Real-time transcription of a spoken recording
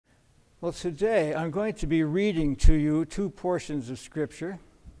Well, today I'm going to be reading to you two portions of Scripture.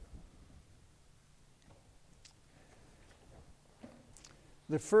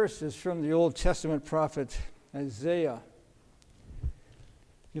 The first is from the Old Testament prophet Isaiah.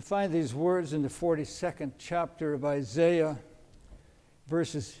 You find these words in the 42nd chapter of Isaiah,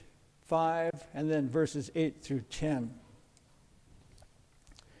 verses 5 and then verses 8 through 10.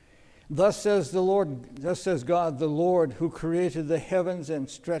 Thus says God, the Lord, who created the heavens and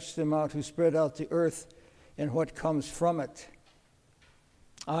stretched them out, who spread out the earth and what comes from it.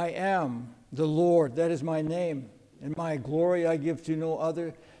 I am the Lord, that is my name, and my glory I give to no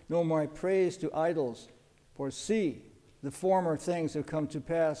other, nor my praise to idols. For see, the former things have come to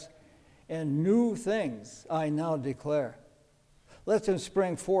pass, and new things I now declare. Let them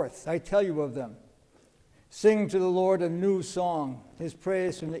spring forth, I tell you of them. Sing to the Lord a new song, his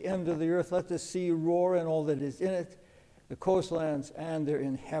praise from the end of the earth. Let the sea roar and all that is in it, the coastlands and their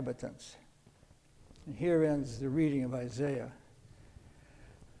inhabitants. And here ends the reading of Isaiah.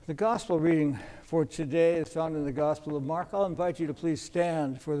 The gospel reading for today is found in the Gospel of Mark. I'll invite you to please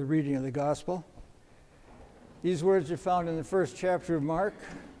stand for the reading of the gospel. These words are found in the first chapter of Mark,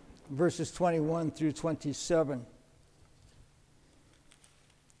 verses 21 through 27.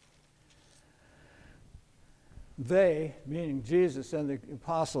 They, meaning Jesus and the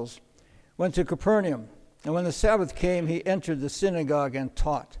apostles, went to Capernaum, and when the Sabbath came, he entered the synagogue and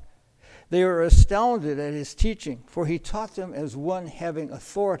taught. They were astounded at his teaching, for he taught them as one having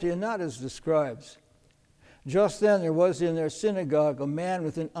authority and not as the scribes. Just then there was in their synagogue a man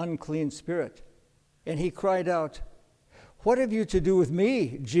with an unclean spirit, and he cried out, "What have you to do with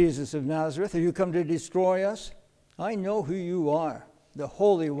me, Jesus of Nazareth? Have you come to destroy us? I know who you are, the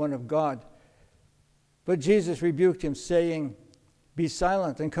Holy One of God." But Jesus rebuked him, saying, "Be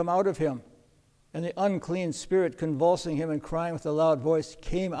silent and come out of him." And the unclean spirit, convulsing him and crying with a loud voice,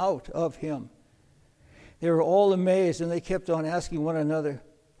 came out of him. They were all amazed, and they kept on asking one another,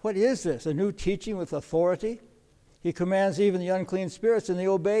 "What is this, a new teaching with authority? He commands even the unclean spirits, and they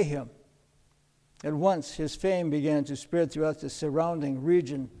obey him." At once his fame began to spread throughout the surrounding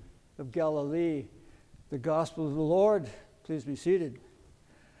region of Galilee. The gospel of the Lord. Please be seated.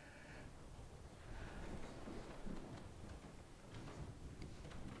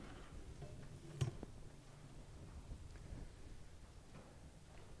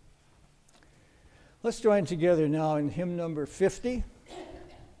 Let's join together now in hymn number 50.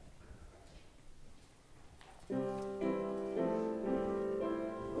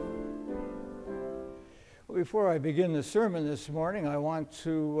 Before I begin the sermon this morning, I want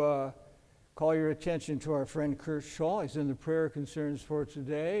to call your attention to our friend Kurt Shaw. He's in the prayer concerns for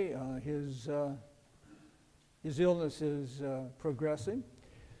today. His illness is progressing.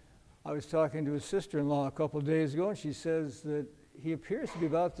 I was talking to his sister-in-law a couple of days ago, and she says that he appears to be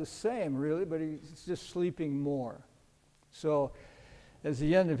about the same, really, but he's just sleeping more. So as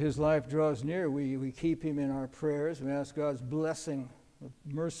the end of his life draws near, we keep him in our prayers. We ask God's blessing,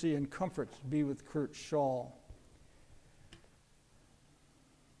 mercy, and comfort to be with Kurt Shaw.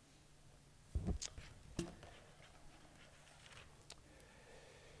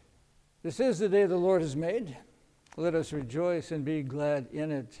 This is the day the Lord has made. Let us rejoice and be glad in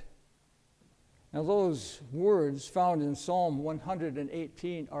it. Now, those words found in Psalm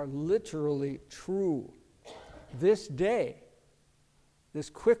 118 are literally true. This day, this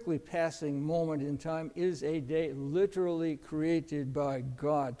quickly passing moment in time, is a day literally created by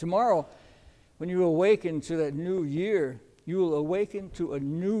God. Tomorrow, when you awaken to that new year, you will awaken to a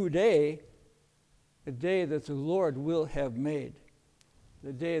new day, a day that the Lord will have made,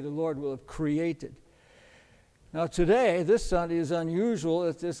 the day the Lord will have created. Now today, this Sunday, is unusual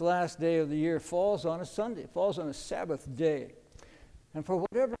that this last day of the year falls on a Sunday, falls on a Sabbath day. And for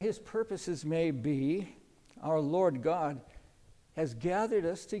whatever his purposes may be, our Lord God has gathered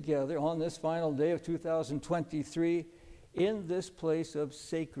us together on this final day of 2023 in this place of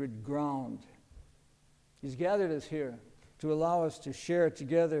sacred ground. He's gathered us here to allow us to share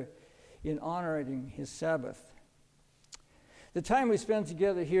together in honoring his Sabbath. The time we spend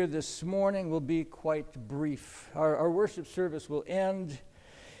together here this morning will be quite brief. Our worship service will end,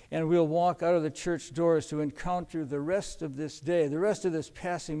 and we'll walk out of the church doors to encounter the rest of this day, the rest of this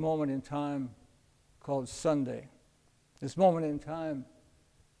passing moment in time called Sunday. This moment in time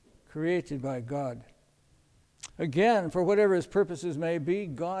created by God. Again, for whatever his purposes may be,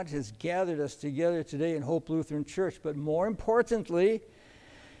 God has gathered us together today in Hope Lutheran Church. But more importantly,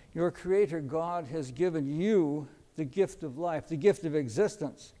 your Creator God has given you the gift of life, the gift of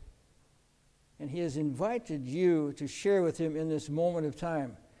existence. And he has invited you to share with him in this moment of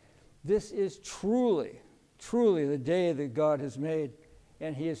time. This is truly, truly the day that God has made,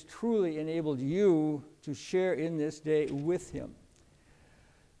 and he has truly enabled you to share in this day with him.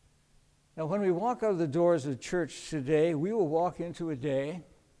 Now, when we walk out of the doors of the church today, we will walk into a day,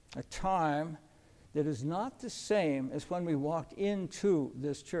 a time that is not the same as when we walked into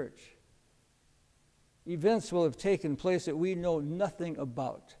this church. Events will have taken place that we know nothing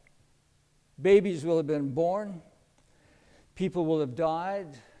about. Babies will have been born. People will have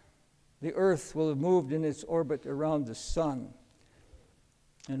died. The earth will have moved in its orbit around the sun.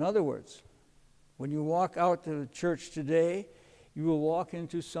 In other words, when you walk out to the church today, you will walk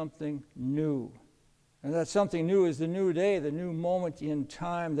into something new. And that something new is the new day, the new moment in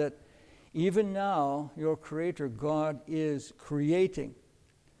time that even now your Creator God is creating.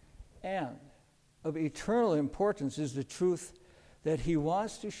 And of eternal importance is the truth that he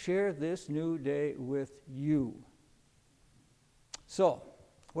wants to share this new day with you. So,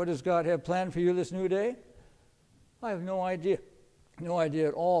 what does God have planned for you this new day? I have no idea. No idea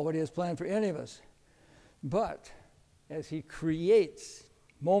at all what he has planned for any of us. But as he creates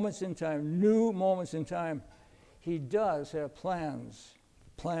moments in time, new moments in time, he does have plans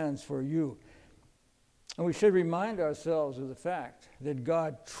for you. And we should remind ourselves of the fact that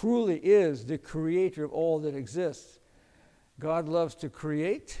God truly is the creator of all that exists. God loves to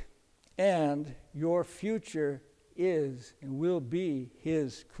create, and your future is and will be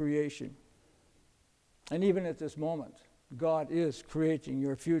his creation. And even at this moment, God is creating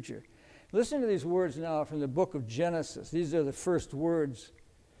your future. Listen to these words now from the book of Genesis. These are the first words,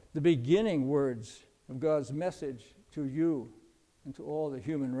 the beginning words of God's message to you and to all the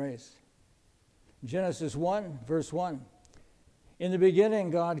human race. Genesis 1, verse 1. In the beginning,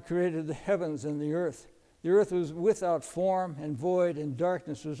 God created the heavens and the earth. The earth was without form and void, and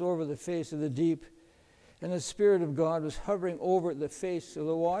darkness was over the face of the deep. And the Spirit of God was hovering over the face of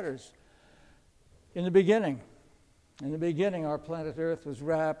the waters. In the beginning, our planet Earth was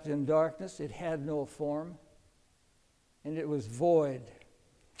wrapped in darkness. It had no form, and it was void.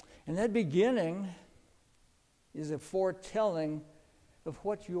 And that beginning is a foretelling of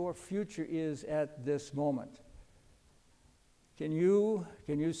what your future is at this moment. Can you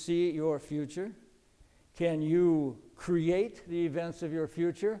see your future? Can you create the events of your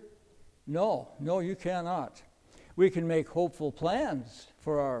future? No, you cannot. We can make hopeful plans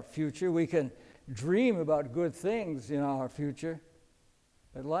for our future. We can dream about good things in our future.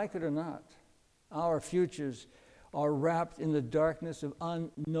 But like it or not, our futures are wrapped in the darkness of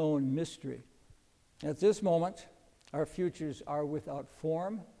unknown mystery. At this moment, our futures are without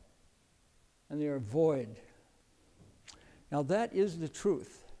form and they are void. Now that is the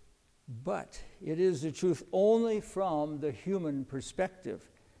truth, but it is the truth only from the human perspective.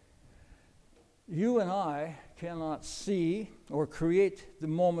 You and I cannot see or create the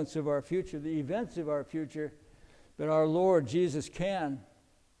moments of our future, the events of our future, but our Lord Jesus can,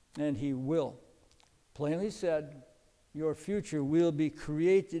 and he will. Plainly said, your future will be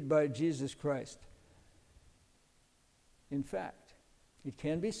created by Jesus Christ. In fact, it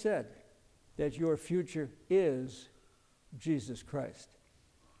can be said that your future is Jesus Christ.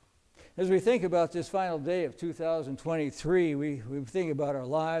 As we think about this final day of 2023, we think about our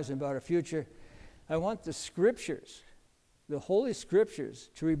lives and about our future. I want the Scriptures, the Holy Scriptures,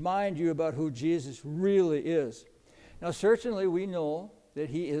 to remind you about who Jesus really is. Now, certainly we know that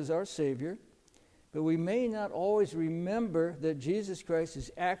he is our Savior, but we may not always remember that Jesus Christ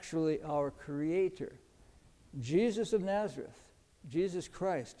is actually our Creator. Jesus of Nazareth, Jesus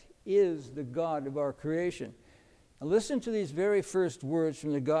Christ, is the God of our creation. Now listen to these very first words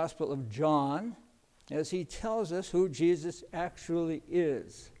from the Gospel of John as he tells us who Jesus actually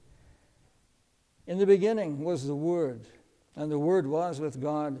is. In the beginning was the Word, and the Word was with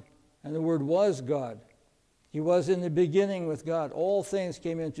God, and the Word was God. He was in the beginning with God. All things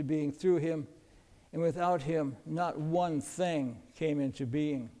came into being through him, and without him, not one thing came into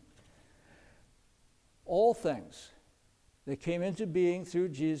being. All things that came into being through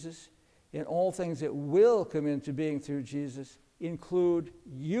Jesus and all things that will come into being through Jesus include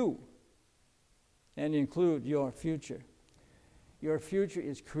you and include your future. Your future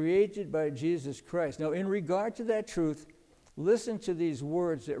is created by Jesus Christ. Now, in regard to that truth, listen to these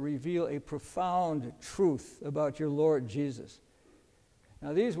words that reveal a profound truth about your Lord Jesus.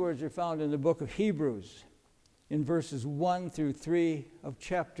 Now, these words are found in the book of Hebrews in verses 1 through 3 of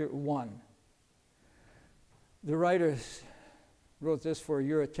chapter 1. The writers wrote this for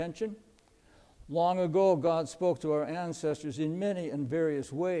your attention. Long ago, God spoke to our ancestors in many and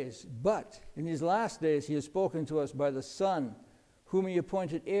various ways, but in these last days he has spoken to us by the Son, whom he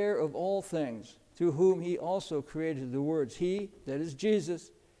appointed heir of all things, through whom he also created the worlds. He, that is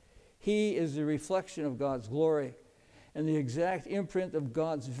Jesus, he is the reflection of God's glory and the exact imprint of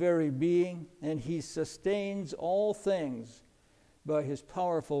God's very being, and he sustains all things by his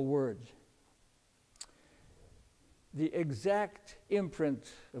powerful word. The exact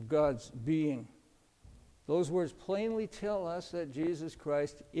imprint of God's being. Those words plainly tell us that Jesus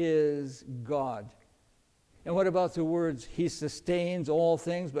Christ is God. And what about the words, he sustains all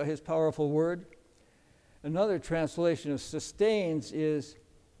things by his powerful word? Another translation of sustains is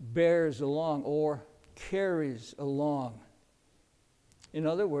bears along or carries along. In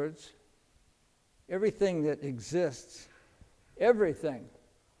other words, everything that exists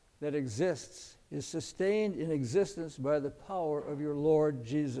is sustained in existence by the power of your Lord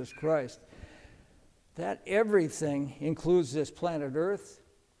Jesus Christ. That everything includes this planet Earth,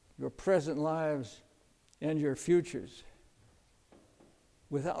 your present lives, and your futures.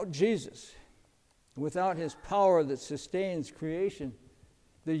 Without Jesus, without his power that sustains creation,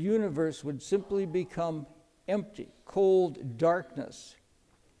 the universe would simply become empty, cold darkness,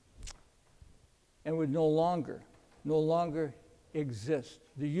 and would no longer exist.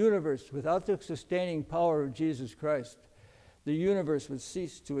 The universe, without the sustaining power of Jesus Christ, the universe would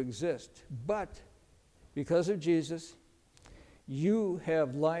cease to exist. But because of Jesus, you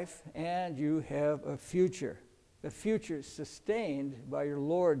have life and you have a future sustained by your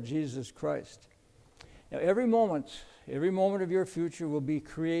Lord Jesus Christ. Now, every moment of your future will be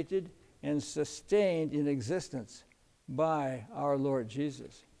created and sustained in existence by our Lord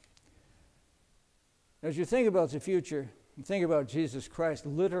Jesus. As you think about the future, and think about Jesus Christ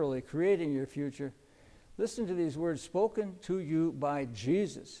literally creating your future, listen to these words spoken to you by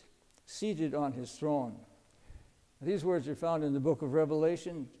Jesus, seated on his throne. These words are found in the book of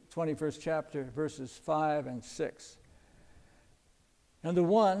Revelation, 21st chapter, verses 5 and 6. And the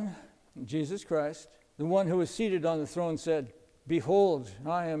one, Jesus Christ, the one who was seated on the throne said, "Behold,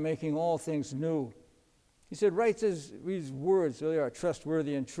 I am making all things new." He said, write these words, so they are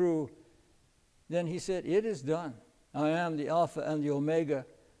trustworthy and true. Then he said, "It is done. I am the Alpha and the Omega,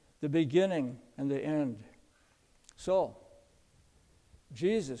 the beginning and the end." So,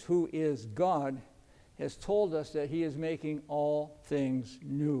 Jesus, who is God, has told us that he is making all things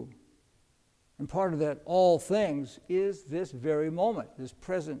new. And part of that all things is this very moment, this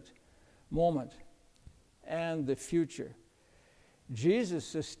present moment, and the future. Jesus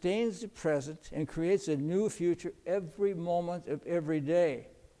sustains the present and creates a new future every moment of every day.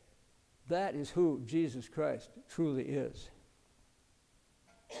 That is who Jesus Christ truly is.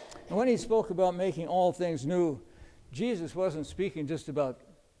 And when he spoke about making all things new, Jesus wasn't speaking just about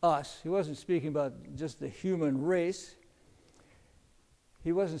us. He wasn't speaking about just the human race.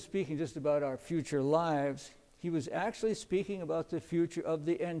 He wasn't speaking just about our future lives. He was actually speaking about the future of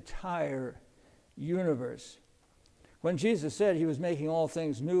the entire universe. When Jesus said he was making all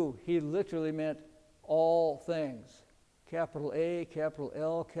things new, he literally meant all things. Capital A, capital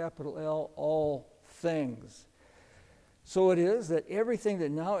L, all things. So it is that everything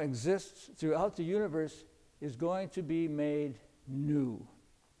that now exists throughout the universe is going to be made new.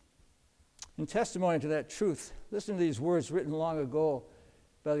 In testimony to that truth, listen to these words written long ago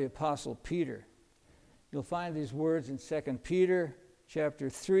by the Apostle Peter. You'll find these words in 2 Peter chapter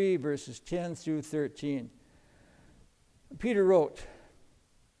 3, verses 10 through 13. Peter wrote,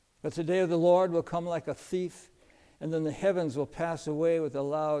 "But the day of the Lord will come like a thief, and then the heavens will pass away with a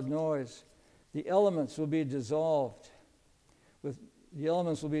loud noise. The elements will be dissolved with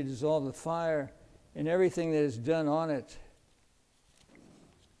fire, and everything that is done on it.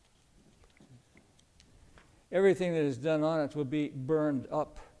 Everything that is done on it will be burned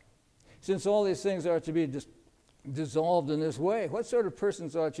up. Since all these things are to be dissolved in this way, what sort of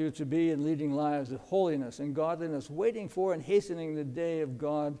persons ought you to be in leading lives of holiness and godliness, waiting for and hastening the day of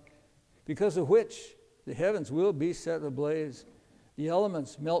God, because of which the heavens will be set ablaze, the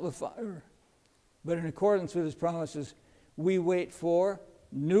elements melt with fire. But in accordance with his promises, we wait for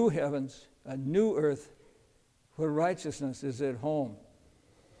new heavens, a new earth, where righteousness is at home."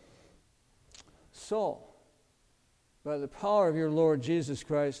 So, by the power of your Lord Jesus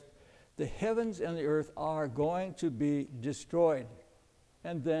Christ, the heavens and the earth are going to be destroyed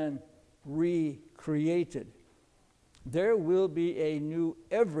and then recreated. There will be a new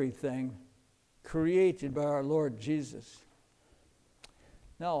everything created by our Lord Jesus.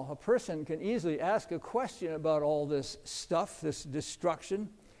 Now, a person can easily ask a question about all this stuff, this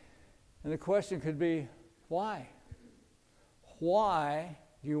destruction, and the question could be, why? Why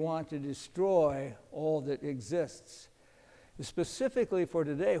do you want to destroy all that exists? Specifically for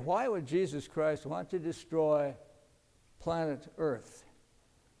today, why would Jesus Christ want to destroy planet Earth?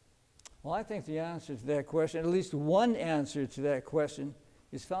 Well, I think the answer to that question, at least one answer to that question,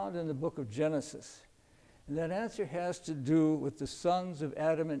 is found in the book of Genesis. And that answer has to do with the sons of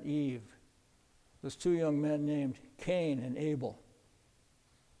Adam and Eve, those two young men named Cain and Abel.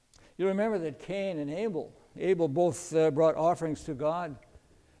 You remember that Cain and Abel both brought offerings to God.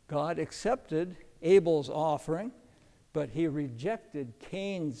 God accepted Abel's offering, but he rejected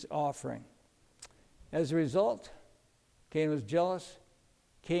Cain's offering. As a result, Cain was jealous.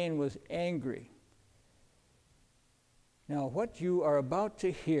 Cain was angry. Now, what you are about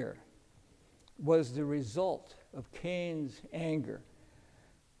to hear was the result of Cain's anger.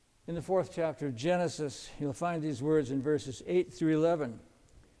 In the 4th chapter of Genesis, you'll find these words in verses 8 through 11.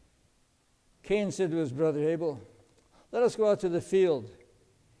 Cain said to his brother Abel, "Let us go out to the field."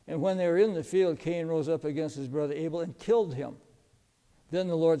 And when they were in the field, Cain rose up against his brother Abel and killed him. Then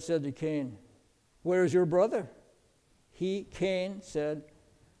the Lord said to Cain, "Where is your brother?" Cain, said,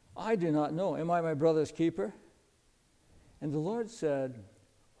 "I do not know. Am I my brother's keeper?" And the Lord said,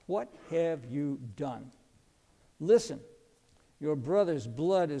 "What have you done? Listen, your brother's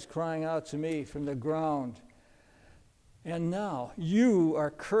blood is crying out to me from the ground. And now you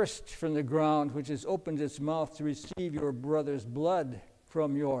are cursed from the ground, which has opened its mouth to receive your brother's blood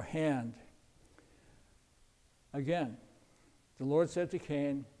from your hand." Again, the Lord said to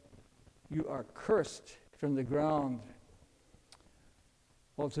Cain, "You are cursed from the ground."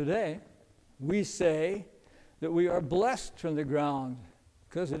 Well, today, we say that we are blessed from the ground,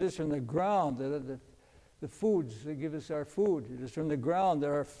 because it is from the ground that the foods that give us our food. It is from the ground that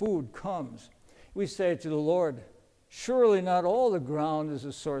our food comes. We say to the Lord, "Surely not all the ground is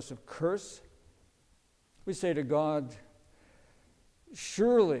a source of curse." We say to God,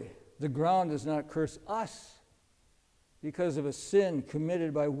 "Surely the ground does not curse us because of a sin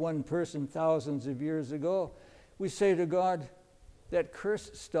committed by one person thousands of years ago." We say to God, that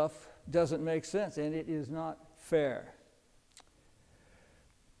curse stuff doesn't make sense and it is not fair.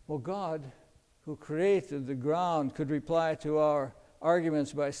 Well, God, who created the ground, could reply to our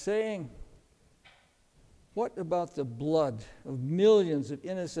arguments by saying, "What about the blood of millions of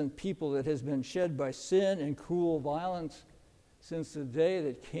innocent people that has been shed by sin and cruel violence since the day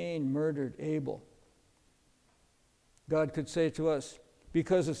that Cain murdered Abel?" God could say to us,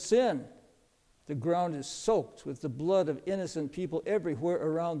 because of sin, the ground is soaked with the blood of innocent people everywhere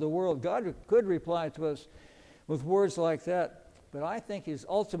around the world. God could reply to us with words like that, but I think his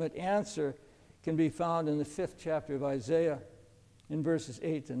ultimate answer can be found in the 5th chapter of Isaiah in verses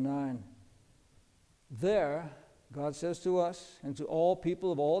 8 and 9. There, God says to us and to all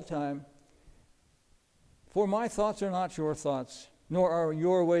people of all time, "For my thoughts are not your thoughts, nor are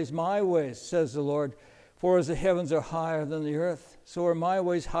your ways my ways, says the Lord. For as the heavens are higher than the earth, so are my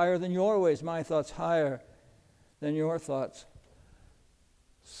ways higher than your ways, my thoughts higher than your thoughts."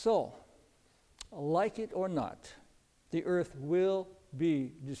 So, like it or not, the earth will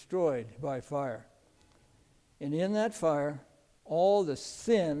be destroyed by fire. And in that fire, all the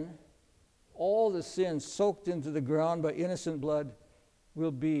sin soaked into the ground by innocent blood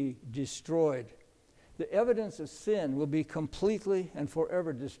will be destroyed. The evidence of sin will be completely and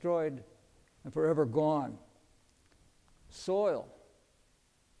forever destroyed and forever gone. Soil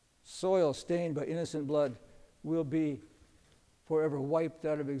stained by innocent blood will be forever wiped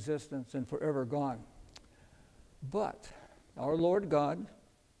out of existence and forever gone. But our Lord God,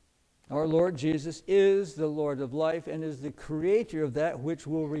 our Lord Jesus, is the Lord of life and is the creator of that which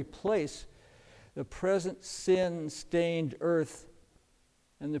will replace the present sin-stained earth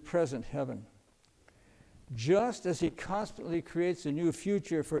and the present heaven. Just as he constantly creates a new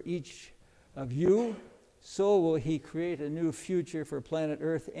future for each of you, so will he create a new future for planet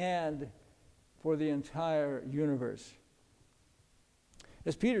Earth and for the entire universe.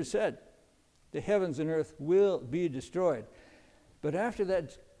 As Peter said, the heavens and earth will be destroyed. But after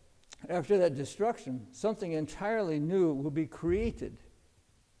that destruction, something entirely new will be created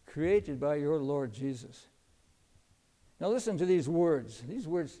by your Lord Jesus. Now listen to these words. These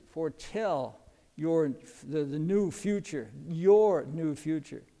words foretell the new future, your new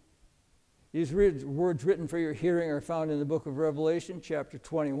future. These words written for your hearing are found in the book of Revelation, chapter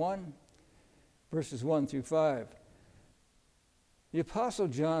 21, verses 1 through 5. The Apostle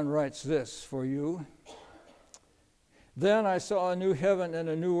John writes this for you. "Then I saw a new heaven and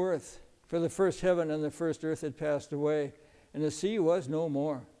a new earth, for the first heaven and the first earth had passed away, and the sea was no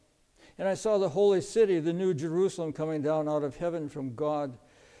more. And I saw the holy city, the new Jerusalem, coming down out of heaven from God,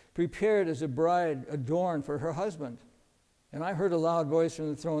 prepared as a bride adorned for her husband. And I heard a loud voice from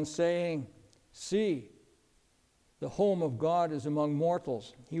the throne saying, 'See, the home of God is among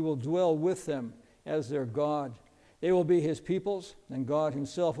mortals. He will dwell with them as their God. They will be his peoples, and God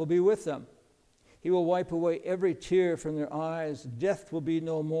himself will be with them. He will wipe away every tear from their eyes. Death will be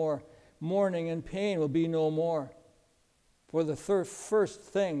no more. mourning and pain will be no more, for the first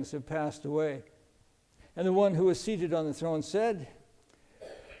things have passed away. And the one who was seated on the throne said,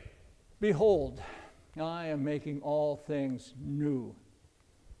 Behold, I am making all things new.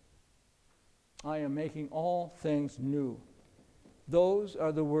 I am making all things new. Those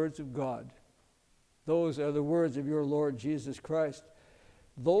are the words of God. Those are the words of your Lord Jesus Christ.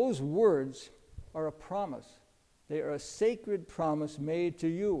 Those words are a promise. They are a sacred promise made to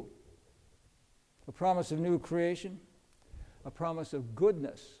you. A promise of new creation, a promise of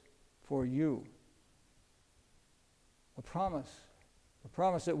goodness for you. A promise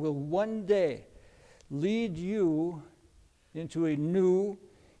that will one day lead you into a new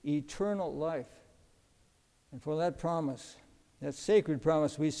eternal life. And for that promise, that sacred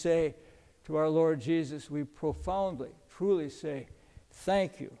promise, we say to our Lord Jesus, we profoundly, truly say,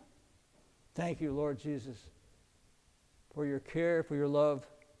 thank you. Thank you, Lord Jesus, for your care, for your love.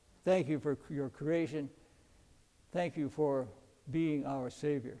 Thank you for your creation. Thank you for being our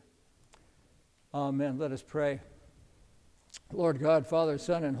Savior. Amen. Let us pray. Lord God, Father,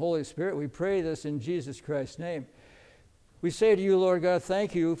 Son, and Holy Spirit, we pray this in Jesus Christ's name. We say to you, Lord God,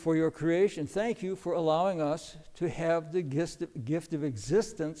 thank you for your creation. Thank you for allowing us to have the gift of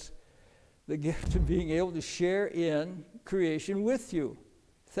existence, the gift of being able to share in creation with you.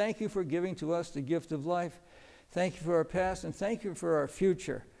 Thank you for giving to us the gift of life. Thank you for our past, and thank you for our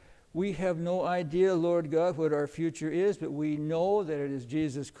future. We have no idea, Lord God, what our future is, but we know that it is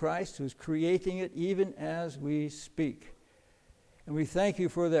Jesus Christ who is creating it even as we speak. And we thank you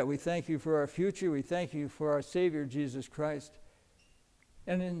for that. We thank you for our future. We thank you for our Savior, Jesus Christ.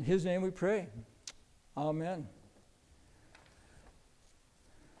 And in his name we pray. Amen.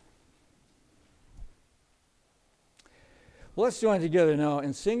 Well, let's join together now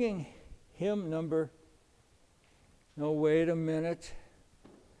in singing hymn number... No, wait a minute.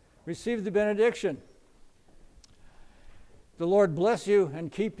 Receive the benediction. The Lord bless you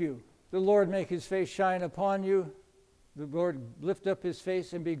and keep you. The Lord make his face shine upon you. The Lord lift up his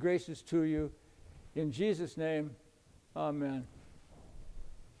face and be gracious to you. In Jesus' name, amen.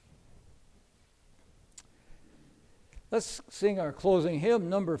 Let's sing our closing hymn,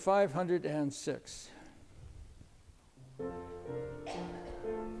 number 506.